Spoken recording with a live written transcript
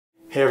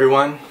Hey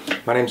everyone,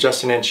 my name is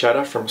Justin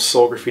Ancheta from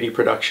Soul Graffiti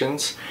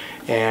Productions,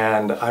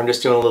 and I'm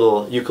just doing a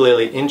little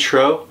ukulele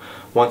intro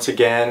once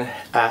again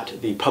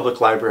at the Public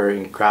Library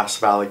in Grass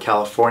Valley,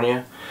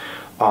 California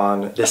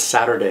on this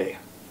Saturday,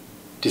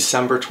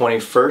 December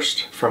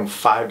 21st from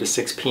 5 to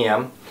 6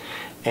 p.m.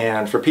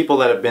 And for people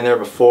that have been there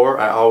before,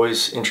 I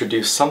always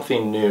introduce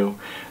something new.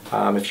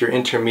 If you're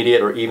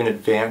intermediate or even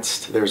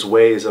advanced, there's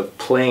ways of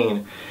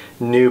playing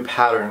new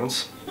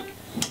patterns,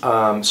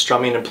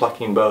 strumming and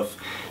plucking both,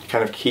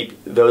 kind of keep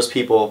those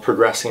people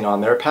progressing on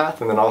their path,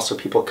 and then also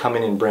people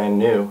coming in brand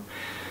new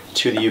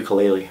to the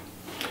ukulele.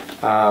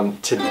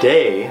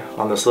 Today,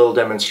 on this little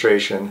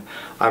demonstration,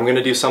 I'm going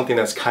to do something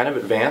that's kind of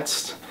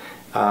advanced.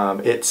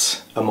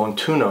 It's a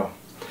Montuno.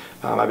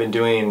 I've been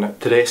doing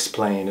today's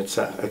playing. It's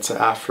an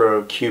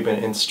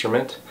Afro-Cuban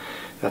instrument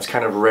that's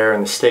kind of rare in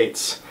the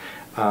States,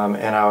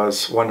 and I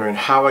was wondering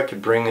how I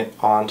could bring it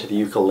onto the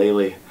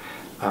ukulele.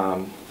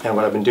 And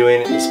what I've been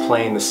doing is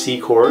playing the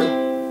C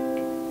chord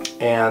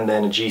and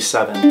then a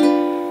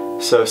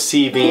G7. So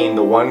C being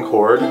the 1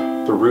 chord,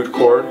 the root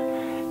chord,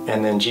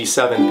 and then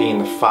G7 being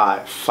the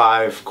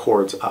 5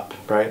 chords up,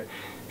 right?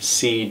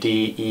 C,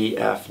 D, E,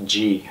 F,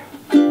 G,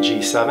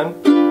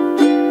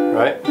 G7,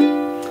 right?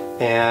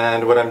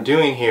 And what I'm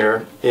doing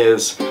here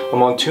is a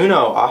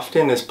Montuno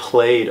often is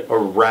played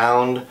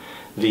around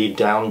the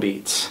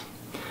downbeats.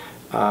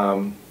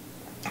 I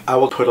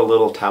will put a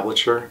little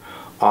tablature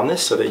on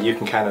this so that you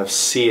can kind of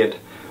see it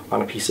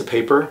on a piece of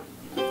paper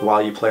while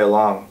you play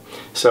along.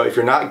 So if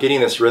you're not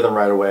getting this rhythm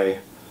right away,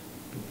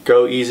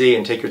 go easy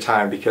and take your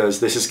time, because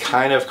this is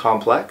kind of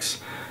complex,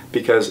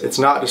 because it's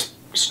not just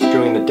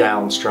doing the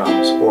down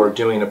strums or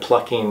doing a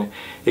plucking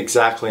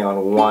exactly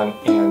on 1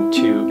 and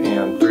 2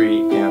 and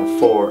 3 and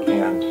 4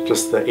 and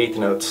just the 8th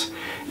notes.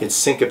 It's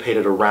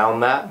syncopated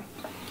around that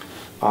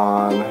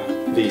on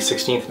the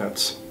 16th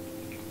notes.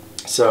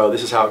 So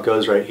this is how it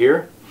goes right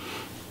here.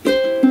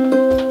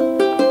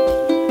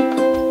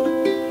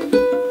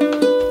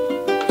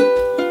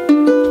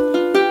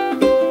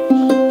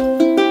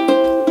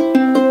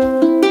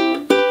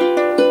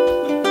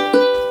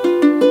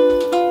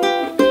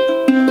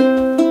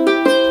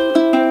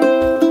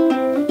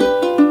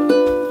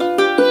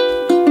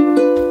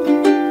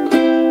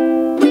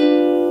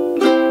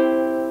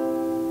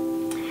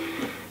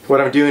 What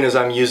I'm doing is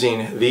I'm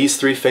using these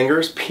 3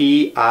 fingers,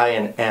 P, I,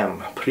 and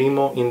M,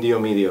 primo, indio,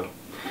 medio.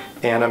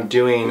 And I'm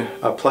doing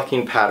a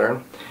plucking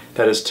pattern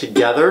that is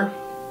together,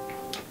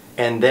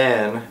 and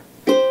then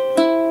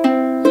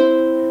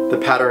the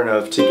pattern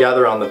of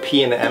together on the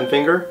P and the M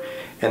finger,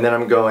 and then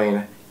I'm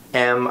going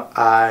M,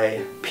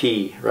 I,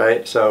 P,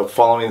 right? So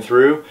following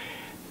through,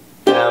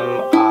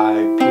 M,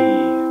 I, P,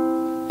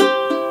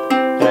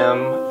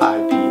 M,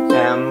 I, P,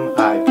 M,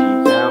 I, P,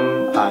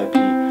 M, I,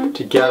 P,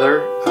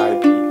 together, I,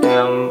 P,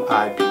 M,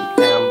 I, P,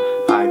 M,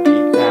 I, P,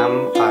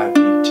 M, I, P,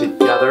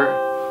 together,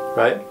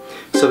 right?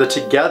 So the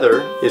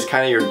together is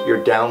kind of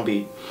your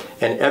downbeat,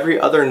 and every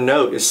other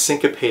note is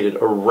syncopated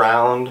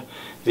around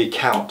the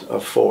count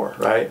of 4,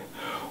 right?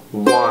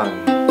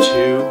 1, 2,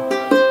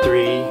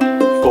 3,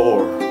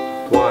 4.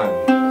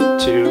 1,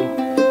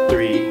 2,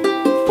 3,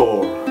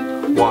 4.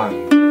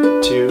 1,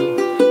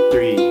 2,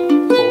 3,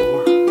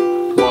 4.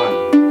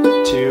 1,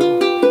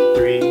 2,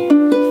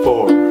 3,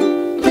 4.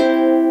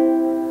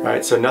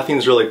 Right, so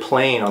nothing's really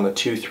playing on the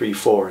 2, 3,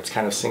 4. It's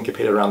kind of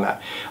syncopated around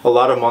that. A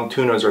lot of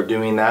Montunos are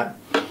doing that.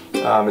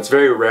 It's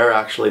very rare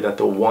actually that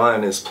the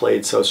 1 is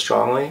played so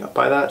strongly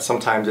by that.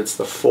 Sometimes it's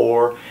the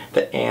 4,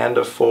 the and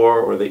of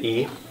 4, or the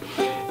E.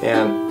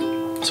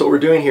 And so what we're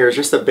doing here is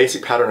just the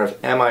basic pattern of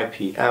M, I,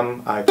 P,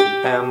 M, I, P,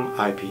 M,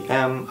 I, P,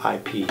 M, I,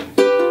 P.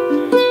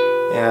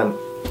 And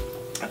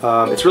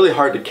it's really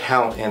hard to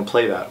count and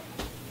play that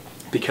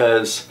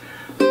because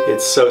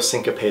it's so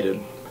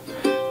syncopated.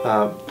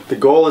 The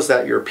goal is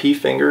that your P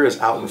finger is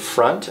out in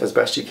front as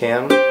best you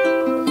can,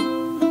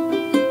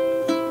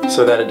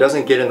 so that it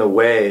doesn't get in the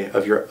way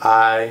of your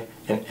I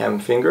and M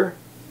finger.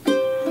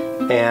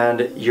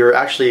 And you're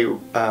actually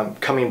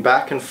coming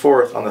back and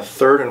forth on the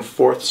 3rd and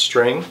 4th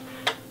string,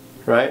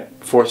 right?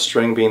 4th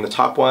string being the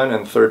top one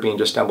and 3rd being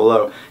just down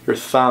below. Your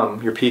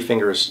thumb, your P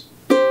finger is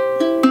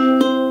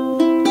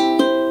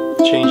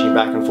changing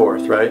back and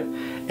forth, right?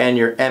 And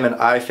your M and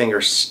I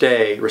fingers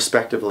stay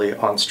respectively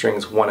on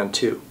strings 1 and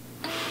 2.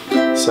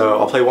 So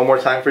I'll play one more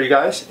time for you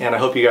guys, and I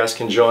hope you guys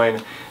can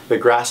join the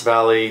Grass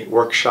Valley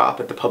workshop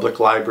at the Public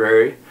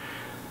Library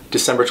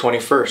December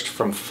 21st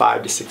from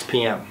 5 to 6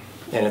 p.m.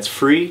 And it's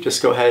free.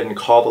 Just go ahead and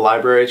call the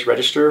library to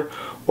register,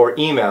 or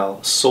email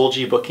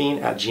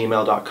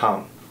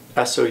soulgbooking@gmail.com.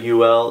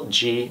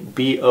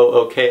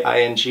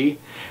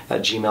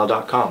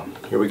 soulgbooking@gmail.com.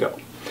 Here we go.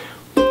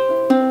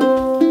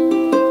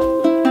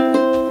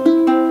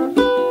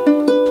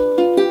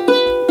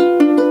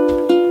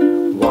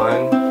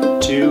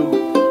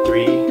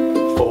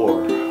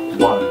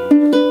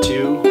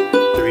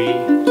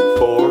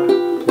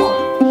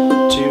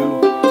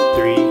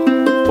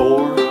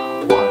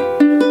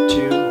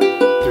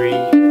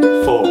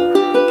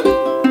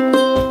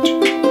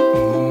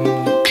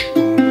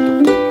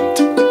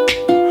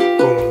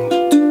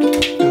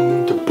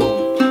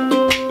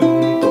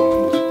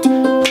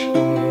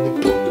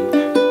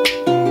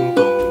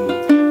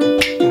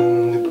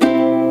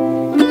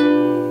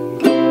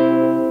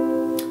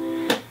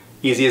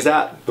 Easy as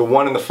that. The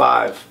 1 and the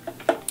 5.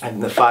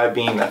 And the 5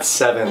 being that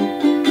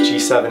 7,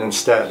 G7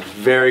 instead.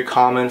 Very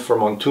common for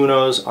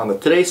Montunos on the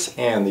tres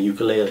and the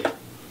ukulele.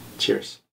 Cheers.